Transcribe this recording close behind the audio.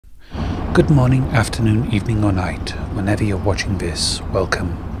Good morning, afternoon, evening or night, whenever you're watching this,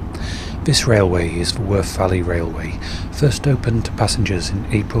 welcome. This railway is the Worth Valley Railway, first opened to passengers in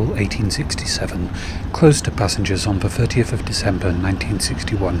April 1867, closed to passengers on the 30th of December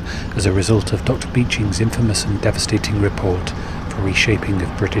 1961 as a result of Dr. Beeching's infamous and devastating report for reshaping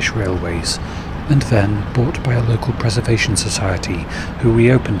of British railways, and then bought by a local preservation society who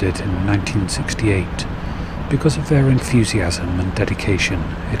reopened it in 1968. Because of their enthusiasm and dedication,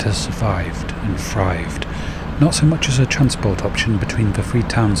 it has survived and thrived, not so much as a transport option between the three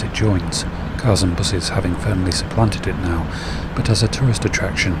towns it joins, cars and buses having firmly supplanted it now, but as a tourist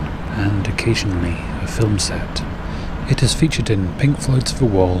attraction and occasionally a film set. It is featured in Pink Floyd's The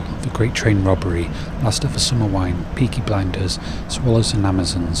Wall, The Great Train Robbery, Last of the Summer Wine, Peaky Blinders, Swallows and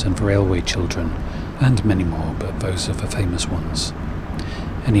Amazons and The Railway Children, and many more, but those are the famous ones.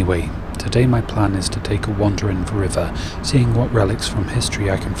 Anyway, today my plan is to take a wander in the river, seeing what relics from history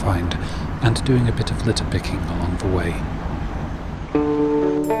I can find, and doing a bit of litter picking along the way.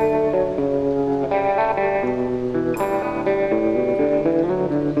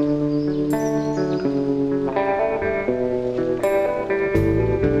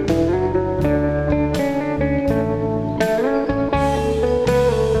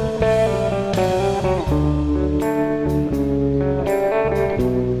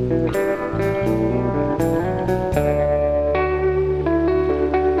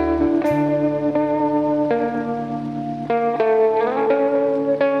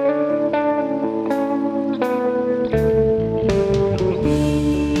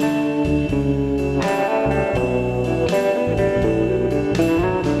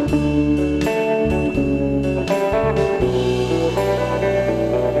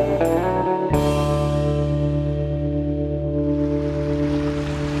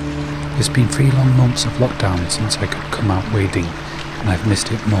 It's been 3 long months of lockdown since I could come out wading, and I've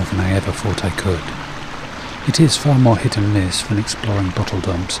missed it more than I ever thought I could. It is far more hit and miss than exploring bottle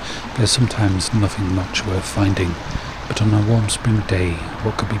dumps. There's sometimes nothing much worth finding, but on a warm spring day,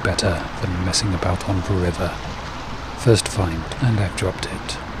 what could be better than messing about on the river? First find, and I've dropped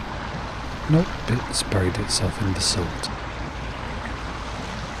it. Nope, it's buried itself in the silt.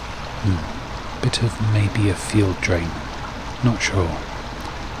 Bit of maybe a field drain, not sure.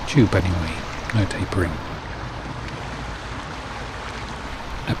 Tube anyway, no tapering.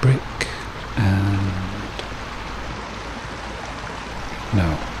 A brick and...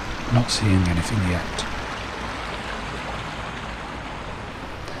 no, not seeing anything yet.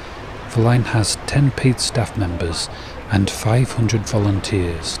 The line has 10 paid staff members and 500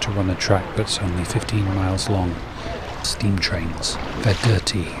 volunteers to run a track that's only 15 miles long. Steam trains. They're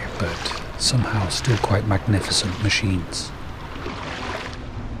dirty, but somehow still quite magnificent machines.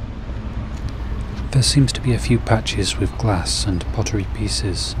 There seems to be a few patches with glass and pottery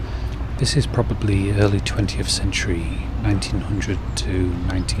pieces. This is probably early 20th century, 1900 to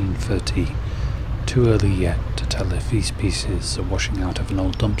 1930. Too early yet to tell if these pieces are washing out of an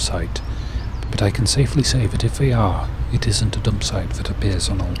old dump site, but I can safely say that if they are, it isn't a dump site that appears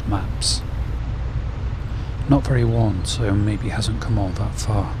on old maps. Not very worn, so maybe hasn't come all that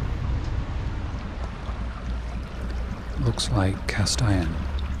far. Looks like cast iron.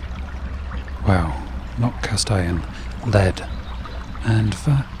 Wow, not cast iron, lead. And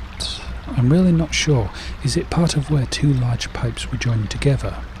that, I'm really not sure, is it part of where 2 large pipes were joined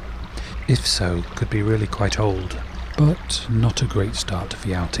together? If so, could be really quite old, but not a great start to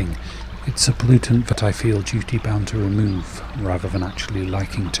the outing. It's a pollutant that I feel duty bound to remove, rather than actually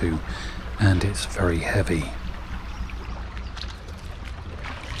liking to, and it's very heavy.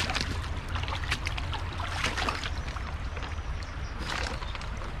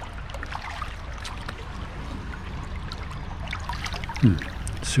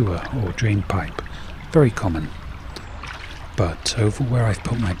 Sewer or drain pipe, very common. But over where I've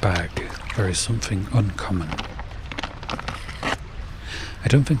put my bag, there is something uncommon. I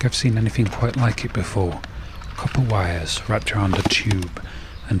don't think I've seen anything quite like it before. Copper wires wrapped around a tube,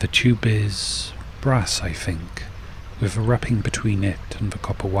 and the tube is brass, I think, with a wrapping between it and the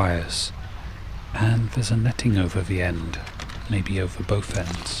copper wires. And there's a netting over the end, maybe over both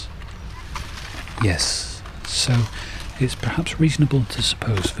ends. Yes, so it's perhaps reasonable to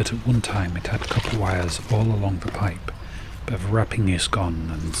suppose that at one time it had copper wires all along the pipe, but the wrapping is gone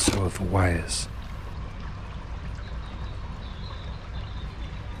and so are the wires.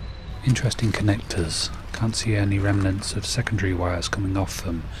 Interesting connectors, can't see any remnants of secondary wires coming off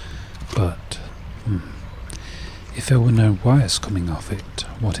them, but if there were no wires coming off it,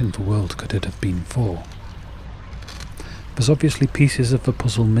 what in the world could it have been for? There's obviously pieces of the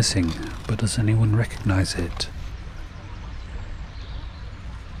puzzle missing, but does anyone recognise it?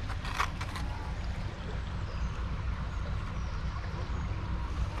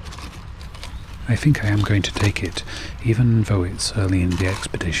 I think I am going to take it, even though it's early in the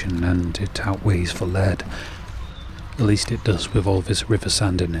expedition and it outweighs for lead. At least it does with all this river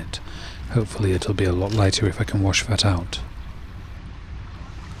sand in it. Hopefully it'll be a lot lighter if I can wash that out.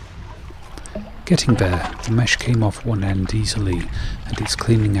 Getting there, the mesh came off one end easily, and it's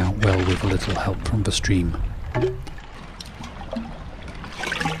cleaning out well with a little help from the stream.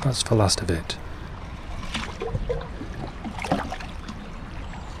 That's the last of it.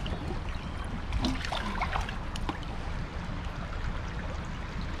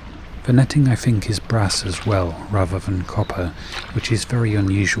 The netting I think is brass as well, rather than copper, which is very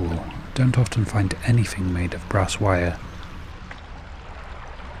unusual. Don't often find anything made of brass wire.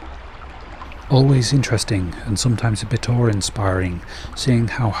 Always interesting, and sometimes a bit awe-inspiring, seeing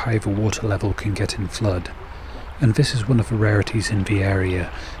how high the water level can get in flood. And this is one of the rarities in the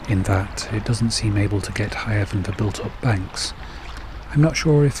area, in that it doesn't seem able to get higher than the built-up banks. I'm not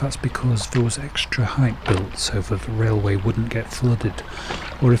sure if that's because there was extra height built so that the railway wouldn't get flooded,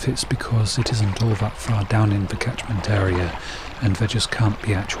 or if it's because it isn't all that far down in the catchment area and there just can't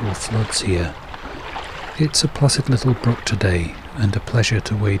be actual floods here. It's a placid little brook today, and a pleasure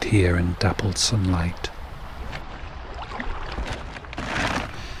to wade here in dappled sunlight.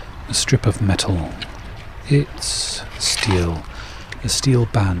 A strip of metal. It's steel. A steel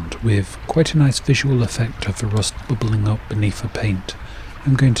band with quite a nice visual effect of the rust bubbling up beneath the paint.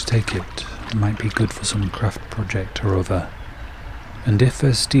 I'm going to take it. It might be good for some craft project or other. And if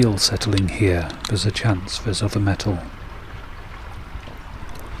there's steel settling here, there's a chance there's other metal.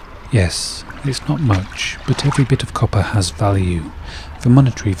 Yes, it's not much, but every bit of copper has value. The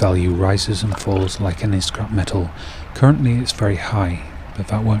monetary value rises and falls like any scrap metal. Currently it's very high, but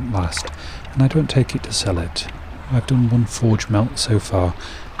that won't last, and I don't take it to sell it. I've done one forge melt so far.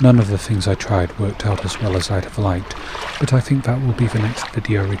 None of the things I tried worked out as well as I'd have liked, but I think that will be the next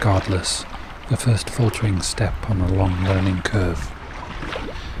video regardless. The first faltering step on a long learning curve.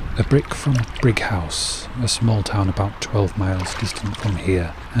 A brick from Brighouse, a small town about 12 miles distant from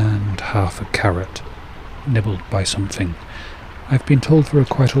here, and half a carrot, nibbled by something. I've been told there are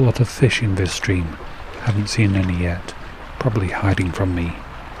quite a lot of fish in this stream. Haven't seen any yet, probably hiding from me.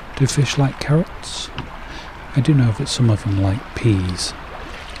 Do fish like carrots? I do know that some of them like peas.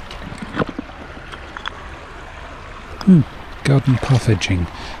 Garden path edging,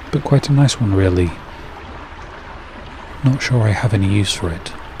 but quite a nice one really. Not sure I have any use for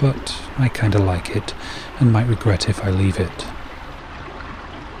it, but I kinda like it, and might regret if I leave it.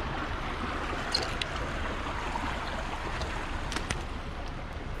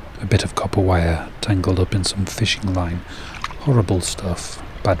 A bit of copper wire tangled up in some fishing line. Horrible stuff,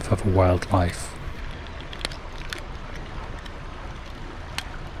 bad for the wildlife.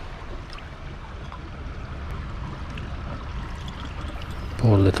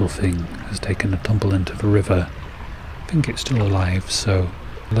 Poor little thing has taken a tumble into the river. I think it's still alive, so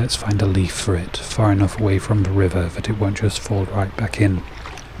let's find a leaf for it, far enough away from the river that it won't just fall right back in.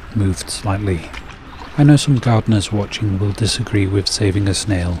 Moved slightly. I know some gardeners watching will disagree with saving a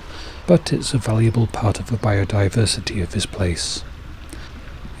snail, but it's a valuable part of the biodiversity of this place.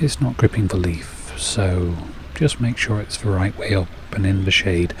 It's not gripping the leaf, so just make sure it's the right way up and in the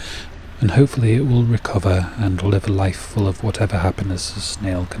shade, and hopefully it will recover and live a life full of whatever happiness a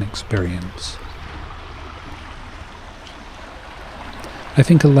snail can experience. I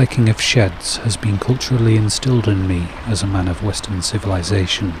think a liking of sheds has been culturally instilled in me as a man of Western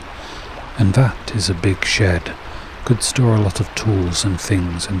civilization, and that is a big shed. Could store a lot of tools and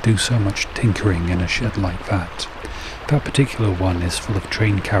things and do so much tinkering in a shed like that. That particular one is full of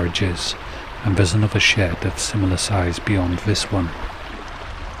train carriages, and there's another shed of similar size beyond this one.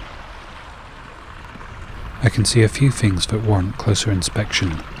 I can see a few things that warrant closer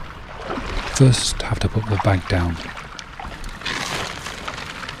inspection. First, have to put the bag down.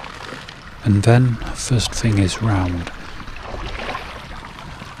 And then, first thing is round.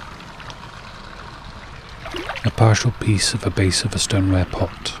 A partial piece of a base of a stoneware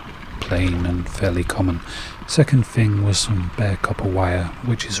pot, plain and fairly common. Second thing was some bare copper wire,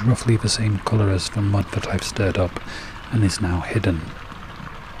 which is roughly the same colour as the mud that I've stirred up, and is now hidden.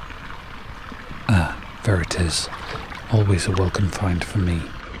 Ah, there it is. Always a welcome find for me.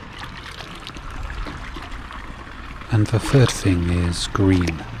 And the third thing is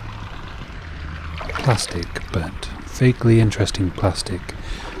green. Plastic, but vaguely interesting plastic.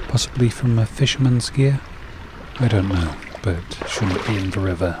 Possibly from a fisherman's gear? I don't know, but shouldn't be in the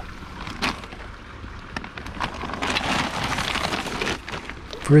river.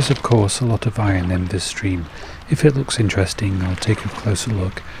 There is of course a lot of iron in this stream. If it looks interesting, I'll take a closer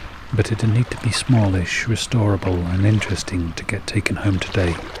look, but it'll need to be smallish, restorable and interesting to get taken home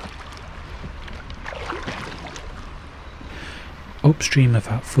today. upstream of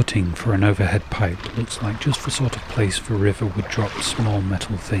that footing for an overhead pipe looks like just the sort of place the river would drop small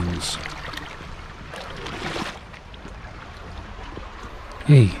metal things.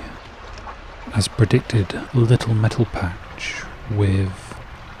 Hey, as predicted, a little metal patch with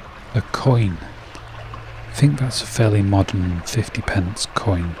a coin. I think that's a fairly modern 50p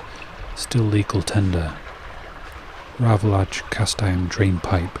coin, still legal tender. Rather large cast iron drain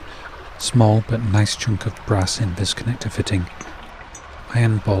pipe, small but nice chunk of brass in this connector fitting.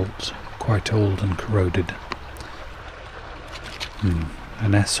 Iron bolt, quite old and corroded.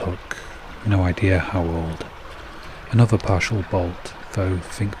 An S-hook, no idea how old. Another partial bolt, though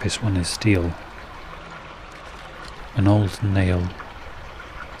think this one is steel. An old nail.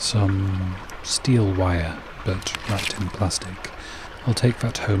 Some steel wire, but wrapped in plastic. I'll take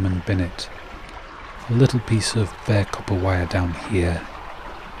that home and bin it. A little piece of bare copper wire down here.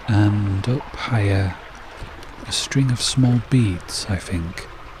 And up higher, a string of small beads, I think.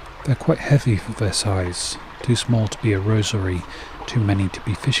 They're quite heavy for their size, too small to be a rosary, too many to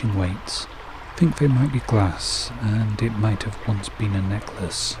be fishing weights. I think they might be glass, and it might have once been a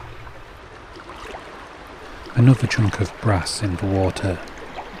necklace. Another chunk of brass in the water.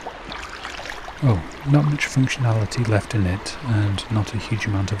 Oh, not much functionality left in it, and not a huge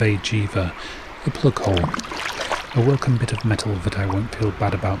amount of age either. A plug hole. A welcome bit of metal that I won't feel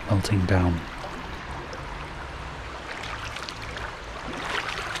bad about melting down.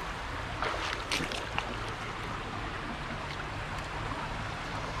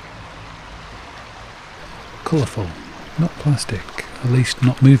 Colourful. Not plastic. At least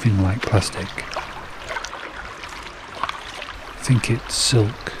not moving like plastic. I think it's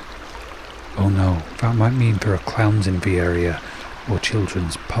silk. Oh no, that might mean there are clowns in the area, or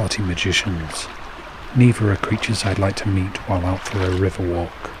children's party magicians. Neither are creatures I'd like to meet while out for a river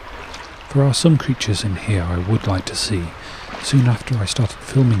walk. There are some creatures in here I would like to see. Soon after I started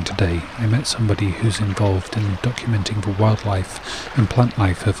filming today, I met somebody who's involved in documenting the wildlife and plant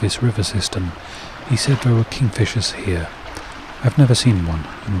life of this river system. He said there were kingfishers here. I've never seen one,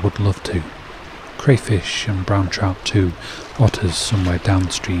 and would love to. Crayfish and brown trout too, otters somewhere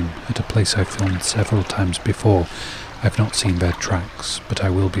downstream, at a place I've filmed several times before. I've not seen their tracks, but I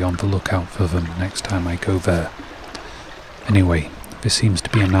will be on the lookout for them next time I go there. Anyway, this seems to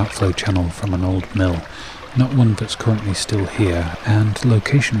be an outflow channel from an old mill, not one that's currently still here, and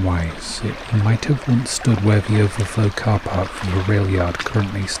location-wise, it might have once stood where the overflow car park for the rail yard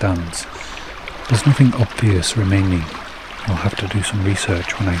currently stands. There's nothing obvious remaining. I'll have to do some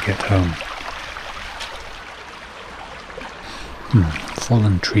research when I get home.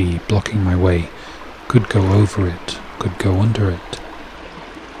 Fallen tree blocking my way. Could go over it, could go under it.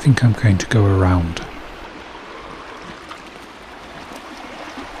 I think I'm going to go around.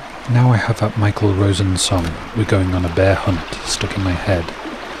 Now I have that Michael Rosen song, "We're going on a bear hunt," stuck in my head.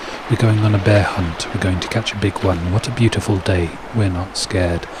 We're going on a bear hunt, we're going to catch a big one, what a beautiful day, we're not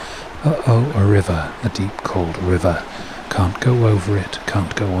scared. Uh-oh, a river, a deep cold river. Can't go over it,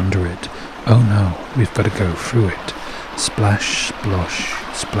 can't go under it. Oh no, we've got to go through it. Splash,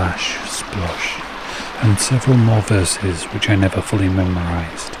 splosh, splash, splosh. And several more verses which I never fully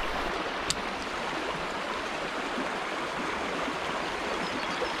memorized.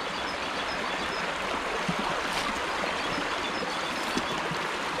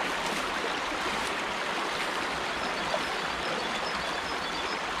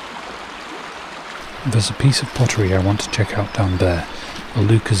 There's a piece of pottery I want to check out down there, a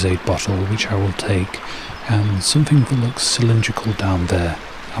Lucozade bottle which I will take, and something that looks cylindrical down there,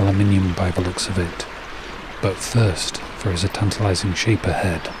 aluminium by the looks of it. But first, there is a tantalising shape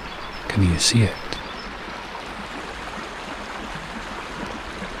ahead. Can you see it?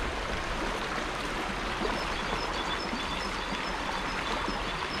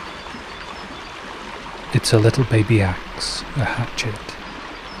 It's a little baby axe, a hatchet.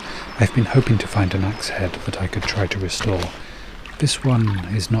 I've been hoping to find an axe head that I could try to restore. This one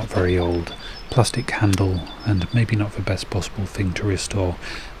is not very old, plastic handle, and maybe not the best possible thing to restore.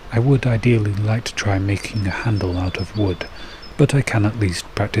 I would ideally like to try making a handle out of wood, but I can at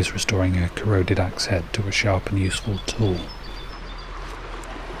least practice restoring a corroded axe head to a sharp and useful tool.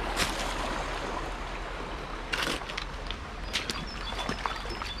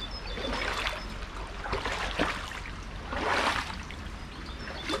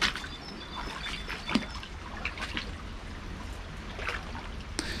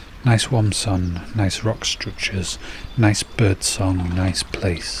 Nice warm sun, nice rock structures, nice bird song, nice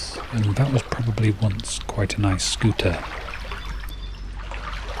place, and that was probably once quite a nice scooter.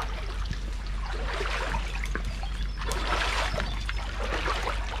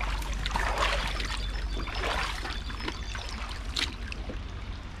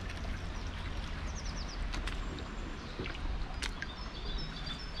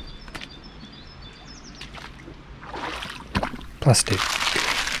 plastic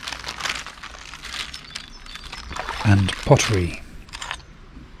and pottery.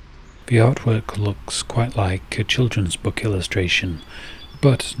 The artwork looks quite like a children's book illustration,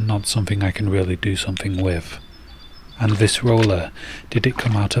 but not something I can really do something with. And this roller, did it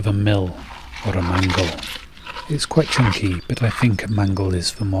come out of a mill or a mangle? It's quite chunky, but I think a mangle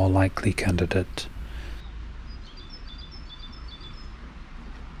is the more likely candidate.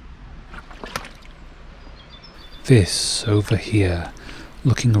 This, over here,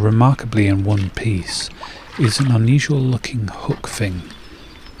 looking remarkably in one piece, is an unusual looking hook thing.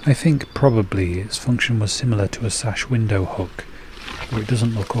 I think probably its function was similar to a sash window hook, but it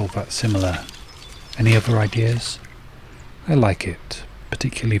doesn't look all that similar. Any other ideas? I like it,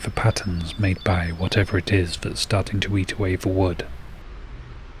 particularly the patterns made by whatever it is that's starting to eat away the wood.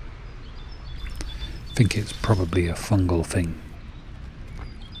 I think it's probably a fungal thing.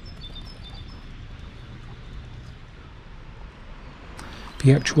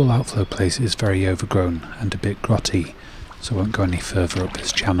 The actual outflow place is very overgrown and a bit grotty, so I won't go any further up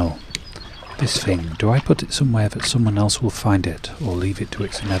this channel. This thing, do I put it somewhere that someone else will find it, or leave it to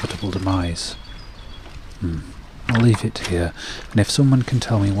its inevitable demise? I'll leave it here, and if someone can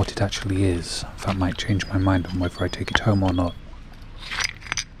tell me what it actually is, that might change my mind on whether I take it home or not.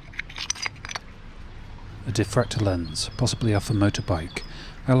 A diffractor lens, possibly off a motorbike.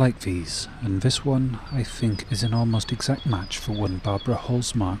 I like these, and this one, I think, is an almost exact match for one Barbara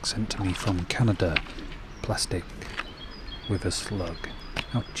Holzmark sent to me from Canada. Plastic. With a slug.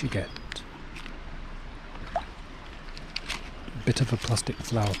 Out you get. A bit of a plastic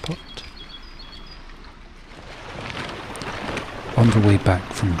flower pot. On the way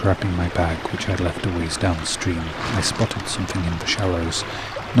back from grabbing my bag, which I'd left a ways downstream, I spotted something in the shallows.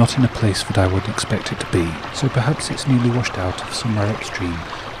 Not in a place that I would expect it to be, so perhaps it's newly washed out of somewhere upstream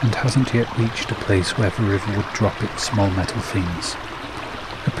and hasn't yet reached a place where the river would drop its small metal things.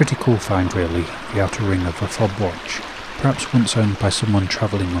 A pretty cool find really, the outer ring of a fob watch, perhaps once owned by someone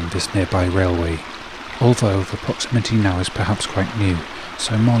travelling on this nearby railway, although the proximity now is perhaps quite new,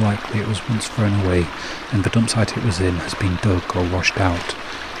 so more likely it was once thrown away and the dump site it was in has been dug or washed out.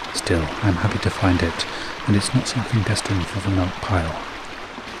 Still, I'm happy to find it, and it's not something destined for the melt pile.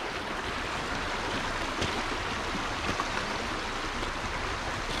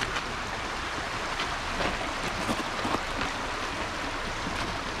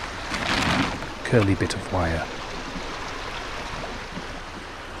 Curly bit of wire.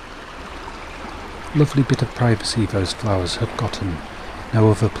 Lovely bit of privacy those flowers have gotten.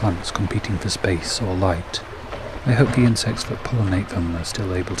 No other plants competing for space or light. I hope the insects that pollinate them are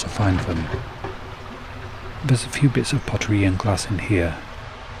still able to find them. There's a few bits of pottery and glass in here.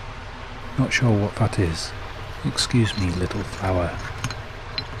 Not sure what that is. Excuse me, little flower.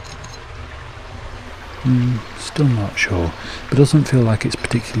 Still not sure, but doesn't feel like it's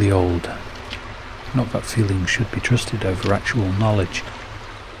particularly old. Not that feeling should be trusted over actual knowledge.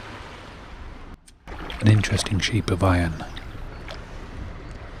 An interesting shape of iron.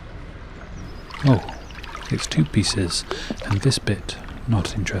 Oh, it's two pieces, and this bit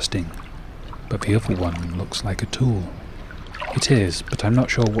not interesting. But the other one looks like a tool. It is, but I'm not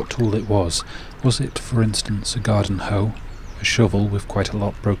sure what tool it was. Was it, for instance, a garden hoe, a shovel with quite a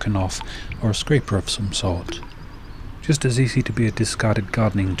lot broken off, or a scraper of some sort? Just as easy to be a discarded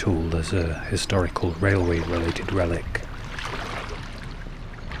gardening tool as a historical railway-related relic.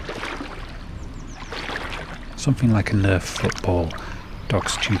 Something like a Nerf football,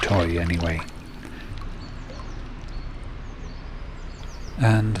 dog's chew toy anyway.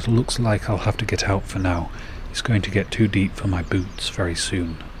 And looks like I'll have to get out for now. It's going to get too deep for my boots very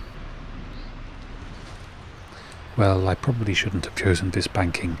soon. Well, I probably shouldn't have chosen this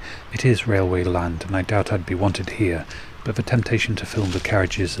banking. It is railway land and I doubt I'd be wanted here, but the temptation to film the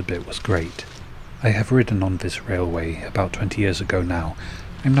carriages a bit was great. I have ridden on this railway about 20 years ago now.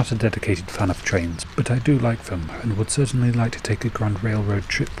 I'm not a dedicated fan of trains, but I do like them and would certainly like to take a Grand Railroad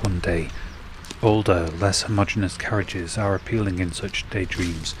trip one day. Older, less homogeneous carriages are appealing in such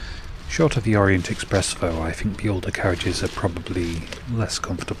daydreams. Short of the Orient Express though, I think the older carriages are probably less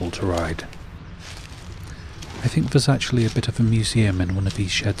comfortable to ride. I think there's actually a bit of a museum in one of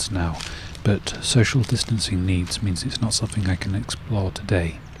these sheds now, but social distancing needs means it's not something I can explore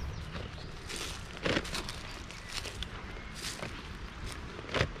today.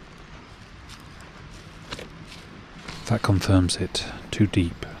 That confirms it. Too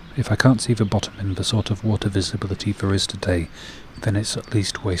deep. If I can't see the bottom in the sort of water visibility there is today, then it's at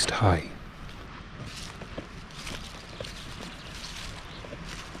least waist high.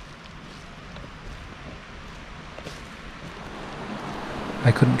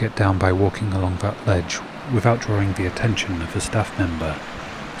 I couldn't get down by walking along that ledge, without drawing the attention of a staff member,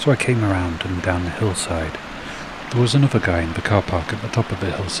 so I came around and down the hillside. There was another guy in the car park at the top of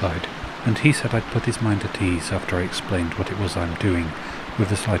the hillside, and he said I'd put his mind at ease after I explained what it was I'm doing,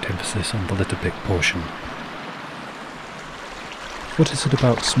 with a slight emphasis on the litter pick portion. What is it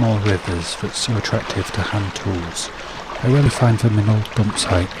about small rivers that's so attractive to hand tools? I rarely find them in old dump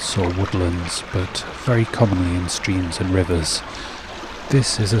sites or woodlands, but very commonly in streams and rivers.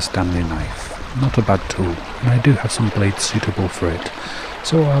 This is a Stanley knife, not a bad tool, and I do have some blades suitable for it,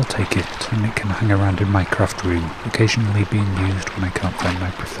 so I'll take it and it can hang around in my craft room, occasionally being used when I can't find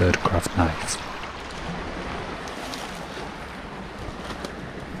my preferred craft knife.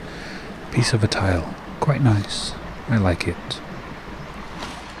 Piece of a tile, quite nice, I like it.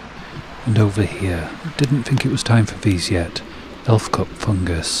 And over here, didn't think it was time for these yet. Elf cup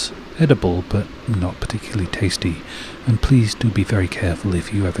fungus. Edible, but not particularly tasty. And please do be very careful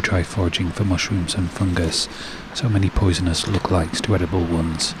if you ever try foraging for mushrooms and fungus. So many poisonous lookalikes to edible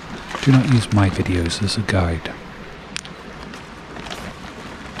ones. Do not use my videos as a guide.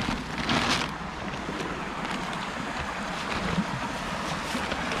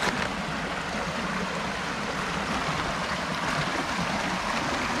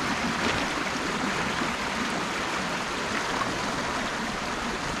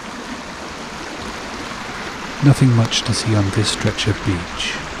 Nothing much to see on this stretch of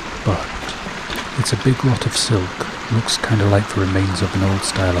beach, but it's a big lot of silk. Looks kinda like the remains of an old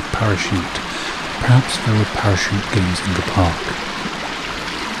style of parachute. Perhaps there were parachute games in the park.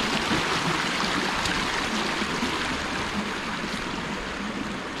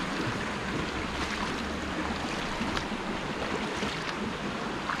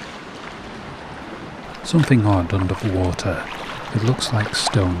 Something odd under the water. It looks like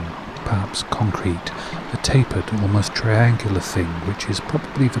stone, perhaps concrete, a tapered, almost triangular thing which is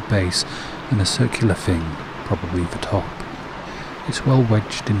probably the base, and a circular thing, probably the top. It's well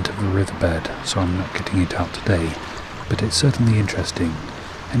wedged into the riverbed, so I'm not getting it out today, but it's certainly interesting.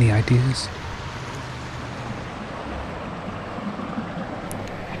 Any ideas?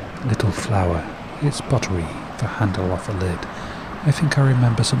 Little flower. It's pottery, the handle off a lid. I think I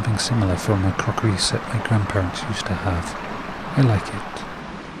remember something similar from a crockery set my grandparents used to have. I like it.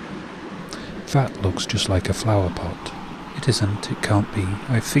 That looks just like a flower pot. It isn't, it can't be.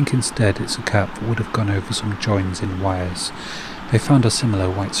 I think instead it's a cap that would have gone over some joins in wires. I found a similar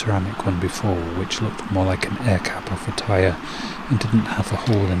white ceramic one before, which looked more like an air cap off a tyre, and didn't have a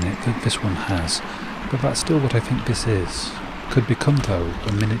hole in it that this one has. But that's still what I think this is. Could become, though,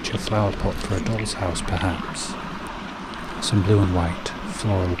 a miniature flower pot for a doll's house, perhaps. Some blue and white,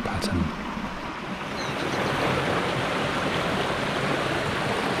 floral pattern.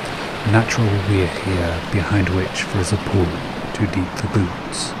 Natural weir here, behind which there is a pool, too deep for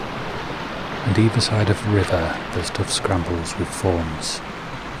boots. And either side of the river there's tough scrambles with forms.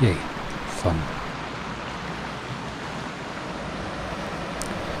 Yay, fun.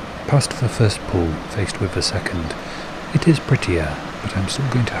 Past the first pool, faced with the second. It is prettier, but I'm still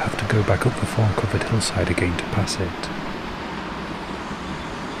going to have to go back up the thorn-covered hillside again to pass it.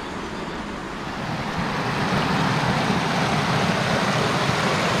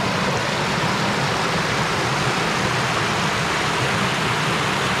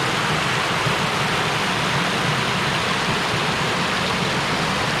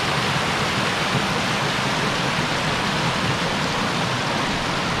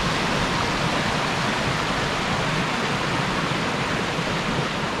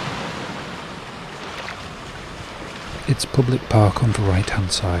 It's public park on the right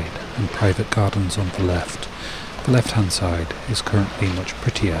hand side and private gardens on the left. The left hand side is currently much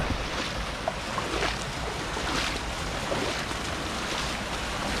prettier.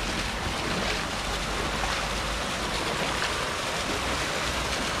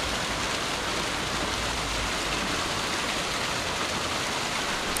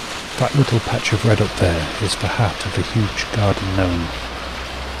 That little patch of red up there is the hat of a huge garden gnome.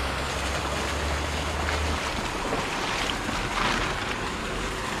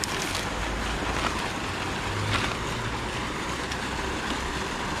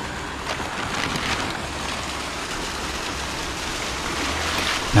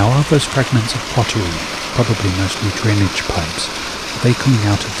 Now are those fragments of pottery, probably mostly drainage pipes, are they coming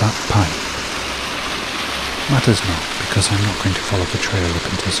out of that pipe? Matters not, because I'm not going to follow the trail up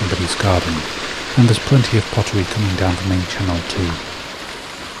into somebody's garden, and there's plenty of pottery coming down the main channel too.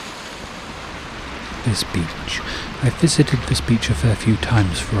 This beach. I've visited this beach a fair few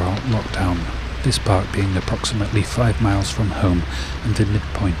times throughout lockdown, this park being approximately 5 miles from home and the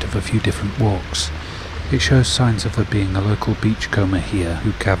midpoint of a few different walks. It shows signs of there being a local beachcomber here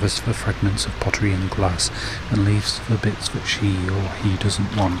who gathers the fragments of pottery and glass and leaves the bits that she or he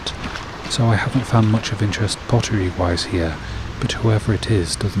doesn't want. So I haven't found much of interest pottery-wise here, but whoever it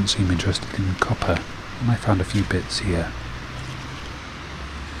is doesn't seem interested in copper, and I found a few bits here.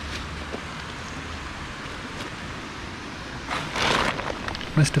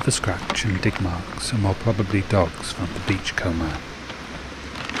 Most of the scratch and dig marks are more probably dogs than the beachcomber.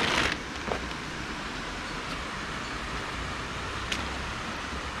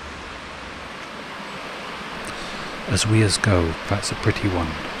 As weirs go, that's a pretty one,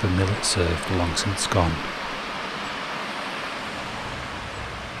 the mill it served long since gone.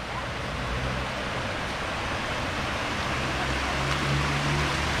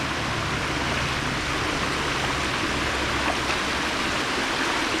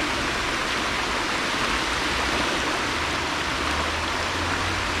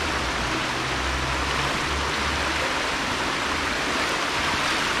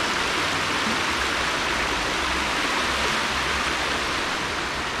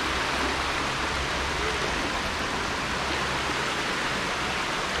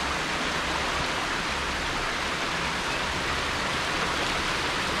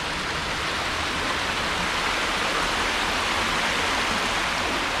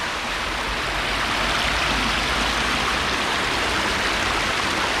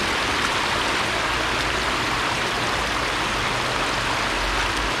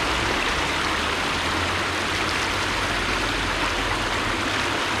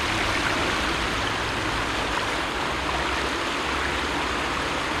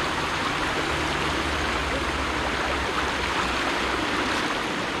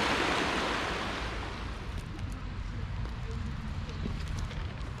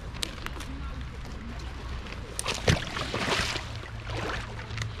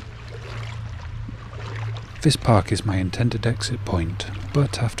 This park is my intended exit point,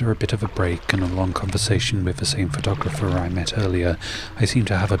 but after a bit of a break and a long conversation with the same photographer I met earlier, I seem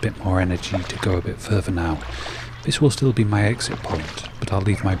to have a bit more energy to go a bit further now. This will still be my exit point, but I'll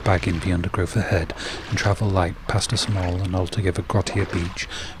leave my bag in the undergrowth ahead and travel light past a small and altogether grottier beach,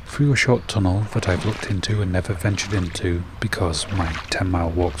 through a short tunnel that I've looked into and never ventured into because my 10-mile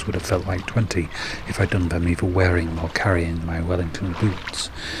walks would have felt like 20 if I'd done them either wearing or carrying my Wellington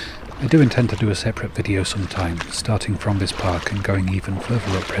boots. I do intend to do a separate video sometime, starting from this park and going even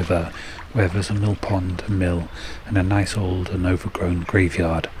further upriver, where there's a mill pond, a mill, and a nice old and overgrown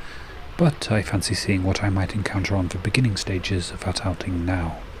graveyard. But I fancy seeing what I might encounter on the beginning stages of that outing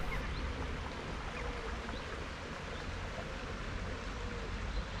now.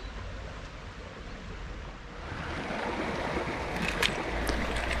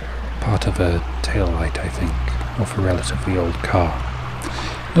 Part of a tail light, I think, of a relatively old car.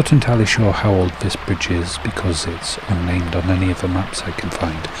 Not entirely sure how old this bridge is because it's unnamed on any of the maps I can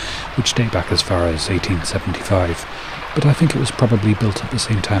find, which date back as far as 1875, but I think it was probably built at the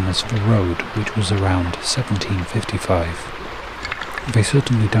same time as the road, which was around 1755. They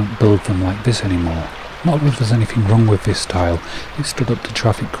certainly don't build them like this anymore. Not that there's anything wrong with this style, it stood up to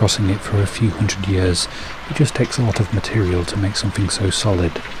traffic crossing it for a few hundred years. It just takes a lot of material to make something so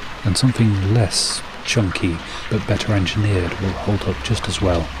solid, and something less chunky but better engineered will hold up just as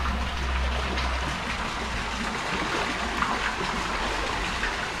well.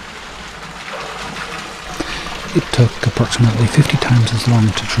 It took approximately 50 times as long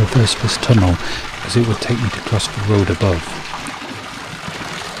to traverse this tunnel as it would take me to cross the road above.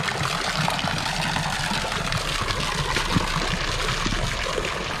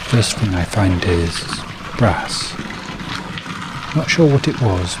 First thing I find is brass. Not sure what it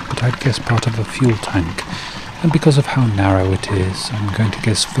was, but I'd guess part of a fuel tank, and because of how narrow it is, I'm going to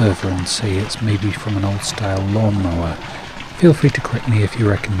guess further and say it's maybe from an old style lawnmower. Feel free to correct me if you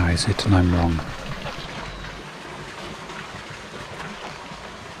recognise it and I'm wrong.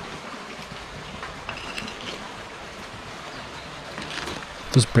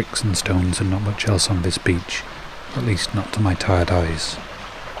 There's bricks and stones and not much else on this beach, at least not to my tired eyes.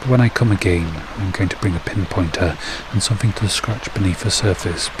 But when I come again, I'm going to bring a pinpointer and something to scratch beneath the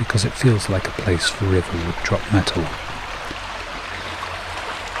surface because it feels like a place the river would drop metal.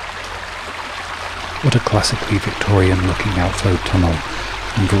 What a classically Victorian looking outflow tunnel,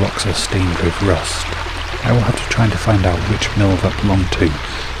 and the rocks are stained with rust. I will have to try to find out which mill that belonged to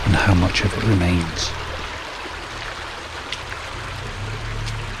and how much of it remains.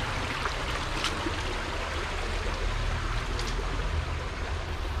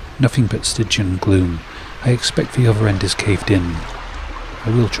 Nothing but Stygian gloom. I expect the other end is caved in. I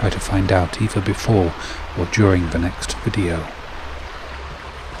will try to find out either before or during the next video.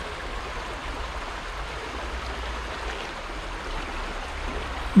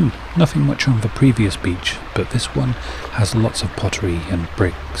 Nothing much on the previous beach, but this one has lots of pottery and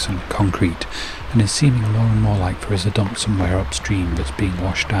bricks and concrete, and is seeming more and more like there is a dump somewhere upstream that's being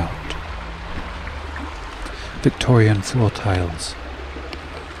washed out. Victorian floor tiles.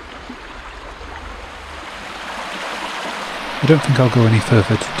 I don't think I'll go any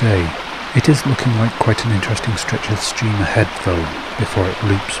further today. It is looking like quite an interesting stretch of stream ahead though, before it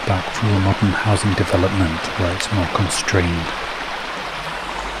loops back through a modern housing development where it's more constrained.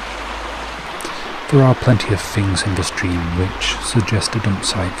 There are plenty of things in the stream which suggest a dump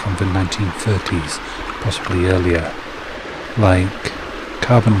site from the 1930s, possibly earlier, like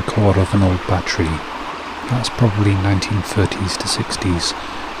carbon core of an old battery. That's probably 1930s to 60s.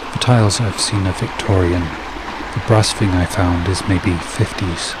 The tiles I've seen are Victorian. The brass thing I found is maybe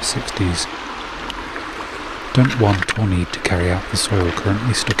 50s, 60s. Don't want or need to carry out the soil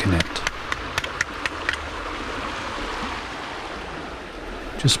currently stuck in it.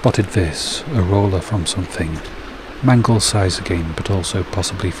 Just spotted this, a roller from something. Mangle size again, but also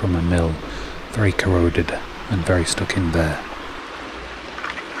possibly from a mill. Very corroded and very stuck in there.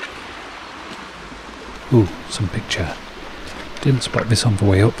 Ooh, some picture. Didn't spot this on the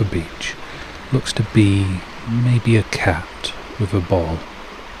way up the beach. Looks to be maybe a cat with a ball.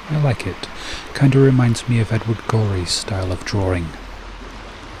 I like it. Kinda reminds me of Edward Gorey's style of drawing.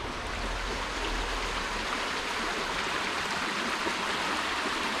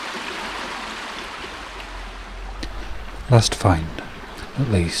 Last find. At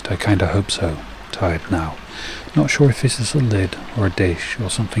least, I kinda hope so. Tired now. Not sure if this is a lid or a dish or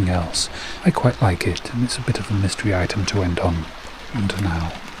something else. I quite like it, and it's a bit of a mystery item to end on. And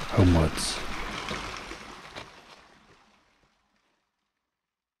now, homewards.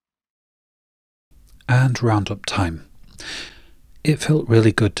 And roundup time. It felt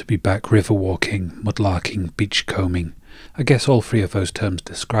really good to be back river walking, mudlarking, beach combing. I guess all three of those terms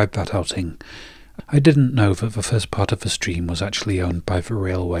describe that outing. I didn't know that the first part of the stream was actually owned by the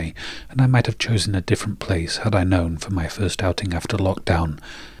railway, and I might have chosen a different place had I known for my first outing after lockdown.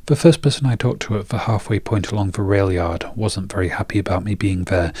 The first person I talked to at the halfway point along the rail yard wasn't very happy about me being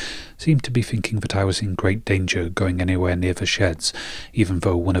there, seemed to be thinking that I was in great danger going anywhere near the sheds, even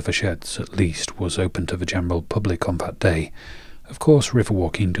though one of the sheds, at least, was open to the general public on that day. Of course, river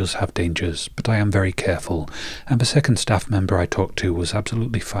walking does have dangers, but I am very careful, and the second staff member I talked to was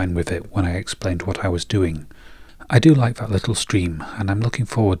absolutely fine with it when I explained what I was doing. I do like that little stream, and I'm looking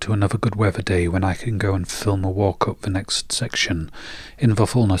forward to another good weather day when I can go and film a walk up the next section. In the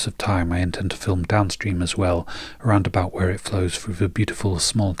fullness of time I intend to film downstream as well, around about where it flows through the beautiful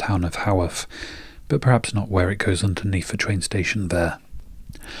small town of Haworth, but perhaps not where it goes underneath the train station there.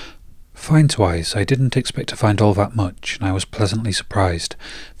 Finds-wise, I didn't expect to find all that much, and I was pleasantly surprised.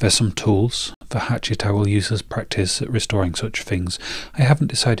 There's some tools, the hatchet I will use as practice at restoring such things. I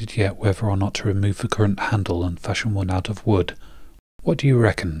haven't decided yet whether or not to remove the current handle and fashion one out of wood. What do you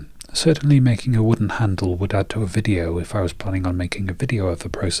reckon? Certainly making a wooden handle would add to a video if I was planning on making a video of the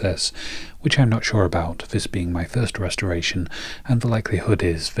process, which I'm not sure about, this being my first restoration, and the likelihood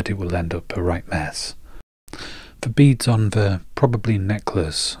is that it will end up a right mess. The beads on the probably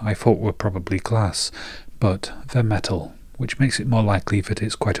necklace I thought were probably glass, but they're metal, which makes it more likely that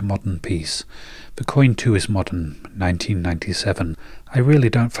it's quite a modern piece. The coin too is modern, 1997. I really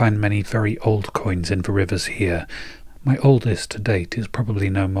don't find many very old coins in the rivers here. My oldest to date is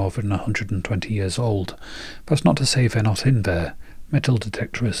probably no more than 120 years old. That's not to say they're not in there. Metal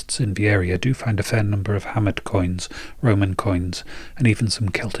detectorists in the area do find a fair number of hammered coins, Roman coins, and even some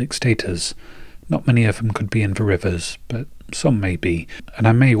Celtic staters. Not many of them could be in the rivers, but some may be, and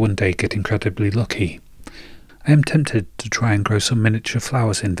I may one day get incredibly lucky. I am tempted to try and grow some miniature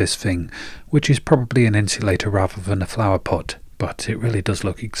flowers in this thing, which is probably an insulator rather than a flower pot, but it really does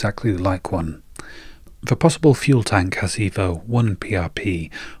look exactly like one. The possible fuel tank has either 1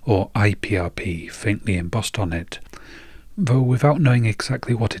 PRP or IPRP faintly embossed on it, though without knowing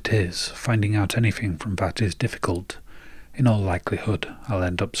exactly what it is, finding out anything from that is difficult. In all likelihood, I'll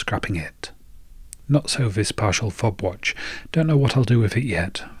end up scrapping it. Not so this partial fob watch. Don't know what I'll do with it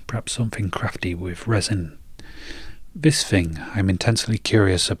yet. Perhaps something crafty with resin. This thing I'm intensely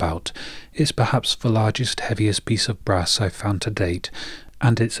curious about. It's perhaps the largest, heaviest piece of brass I've found to date,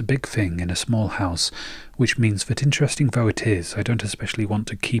 and it's a big thing in a small house, which means that interesting though it is, I don't especially want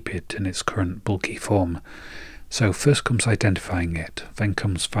to keep it in its current bulky form. So first comes identifying it, then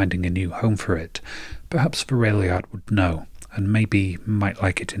comes finding a new home for it. Perhaps the rail yard would know, and maybe might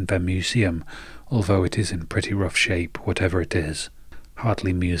like it in their museum, although it is in pretty rough shape, whatever it is.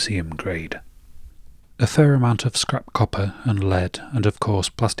 Hardly museum grade. A fair amount of scrap copper and lead, and of course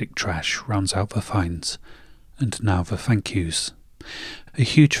plastic trash rounds out the finds. And now the thank yous. A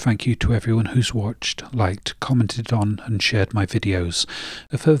huge thank you to everyone who's watched, liked, commented on and shared my videos.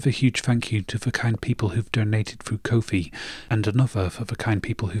 A further huge thank you to the kind people who've donated through Ko-fi, and another for the kind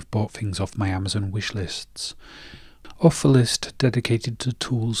people who've bought things off my Amazon wish lists. Off the list dedicated to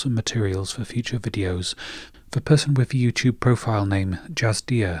tools and materials for future videos, the person with the YouTube profile name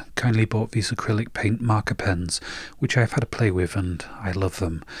Jazdia kindly bought these acrylic paint marker pens, which I've had a play with and I love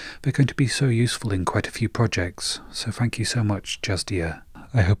them. They're going to be so useful in quite a few projects, so thank you so much, Jazdia.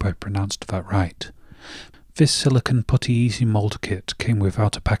 I hope I pronounced that right. This silicone putty easy mould kit came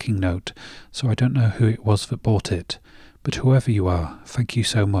without a packing note, so I don't know who it was that bought it, but whoever you are, thank you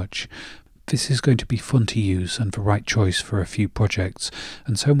so much. This is going to be fun to use and the right choice for a few projects,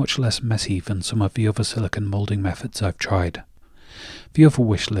 and so much less messy than some of the other silicone moulding methods I've tried. The other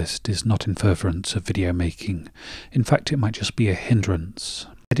wish list is not in furtherance of video making. In fact, it might just be a hindrance.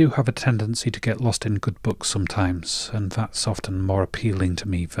 I do have a tendency to get lost in good books sometimes, and that's often more appealing to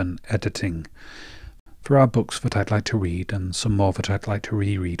me than editing. There are books that I'd like to read, and some more that I'd like to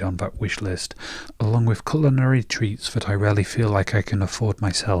reread on that wish list, along with culinary treats that I rarely feel like I can afford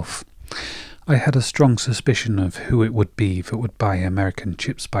myself. I had a strong suspicion of who it would be that would buy American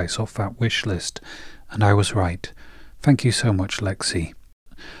chip spice off that wish list, and I was right. Thank you so much, Lexi.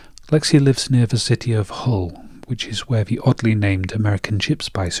 Lexi lives near the city of Hull, which is where the oddly named American chip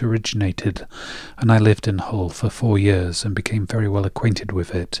spice originated, and I lived in Hull for 4 years and became very well acquainted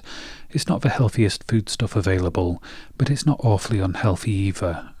with it. It's not the healthiest foodstuff available, but it's not awfully unhealthy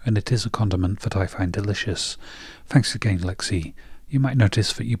either, and it is a condiment that I find delicious. Thanks again, Lexi. You might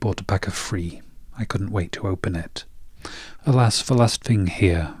notice that you bought a pack of 3. I couldn't wait to open it. Alas, the last thing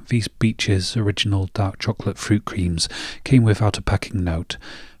here, these Beech's original dark chocolate fruit creams came without a packing note.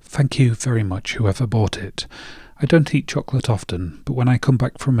 Thank you very much whoever bought it. I don't eat chocolate often, but when I come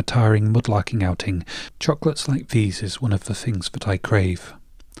back from a tiring mudlarking outing, chocolates like these is one of the things that I crave.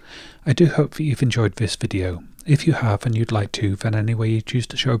 I do hope that you've enjoyed this video. If you have and you'd like to, then any way you choose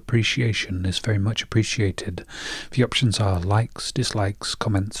to show appreciation is very much appreciated. The options are likes, dislikes,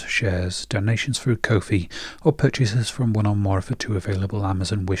 comments, shares, donations through Ko-fi, or purchases from one or more of the 2 available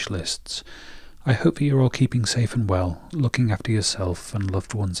Amazon wish lists. I hope that you're all keeping safe and well, looking after yourself and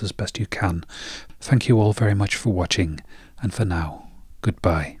loved ones as best you can. Thank you all very much for watching, and for now,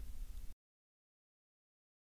 goodbye.